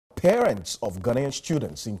Parents of Ghanaian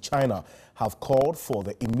students in China have called for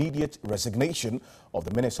the immediate resignation of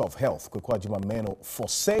the Minister of Health, Meno, for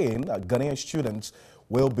saying that Ghanaian students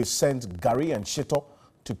will be sent gari and shito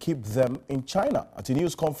to keep them in China. At a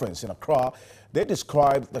news conference in Accra, they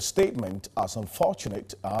described the statement as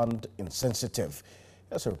unfortunate and insensitive.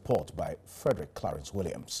 Here's a report by Frederick Clarence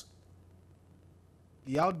Williams.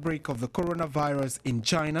 The outbreak of the coronavirus in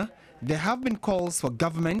China, there have been calls for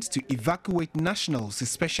governments to evacuate nationals,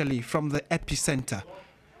 especially from the epicenter.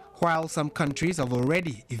 While some countries have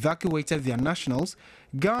already evacuated their nationals,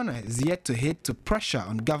 Ghana is yet to hit to pressure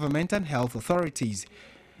on government and health authorities.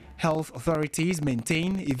 Health authorities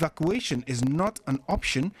maintain evacuation is not an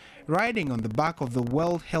option, riding on the back of the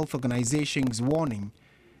World Health Organization's warning.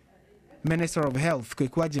 Minister of Health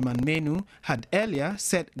Meno had earlier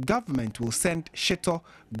said government will send shito,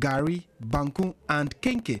 gari, banku and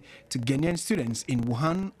kenke to Ghanaian students in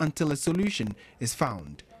Wuhan until a solution is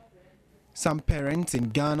found. Some parents in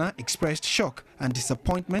Ghana expressed shock and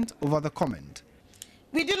disappointment over the comment.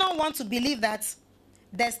 We do not want to believe that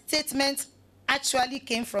the statement actually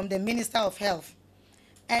came from the Minister of Health.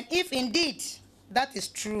 And if indeed that is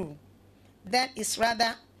true, then it's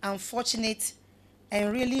rather unfortunate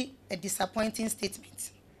and really a disappointing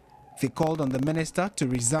statement. They called on the minister to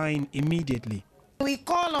resign immediately. We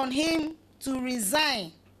call on him to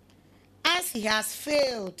resign as he has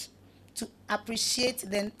failed to appreciate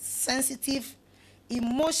the sensitive,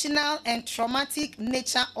 emotional and traumatic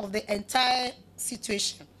nature of the entire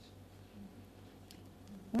situation.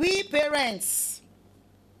 We parents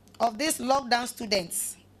of these lockdown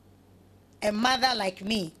students, a mother like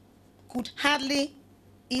me, could hardly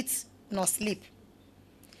eat nor sleep.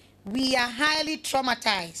 We are highly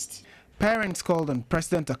traumatized. Parents called on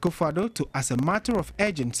President Akufo-Addo to, as a matter of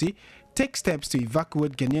urgency, take steps to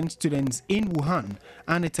evacuate Ghanaian students in Wuhan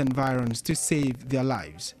and its environs to save their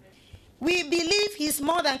lives. We believe he is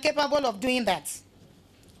more than capable of doing that.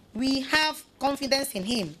 We have confidence in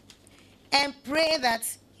him and pray that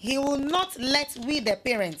he will not let we the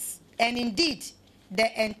parents and indeed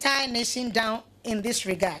the entire nation down in this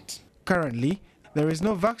regard. Currently, there is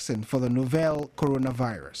no vaccine for the novel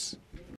coronavirus.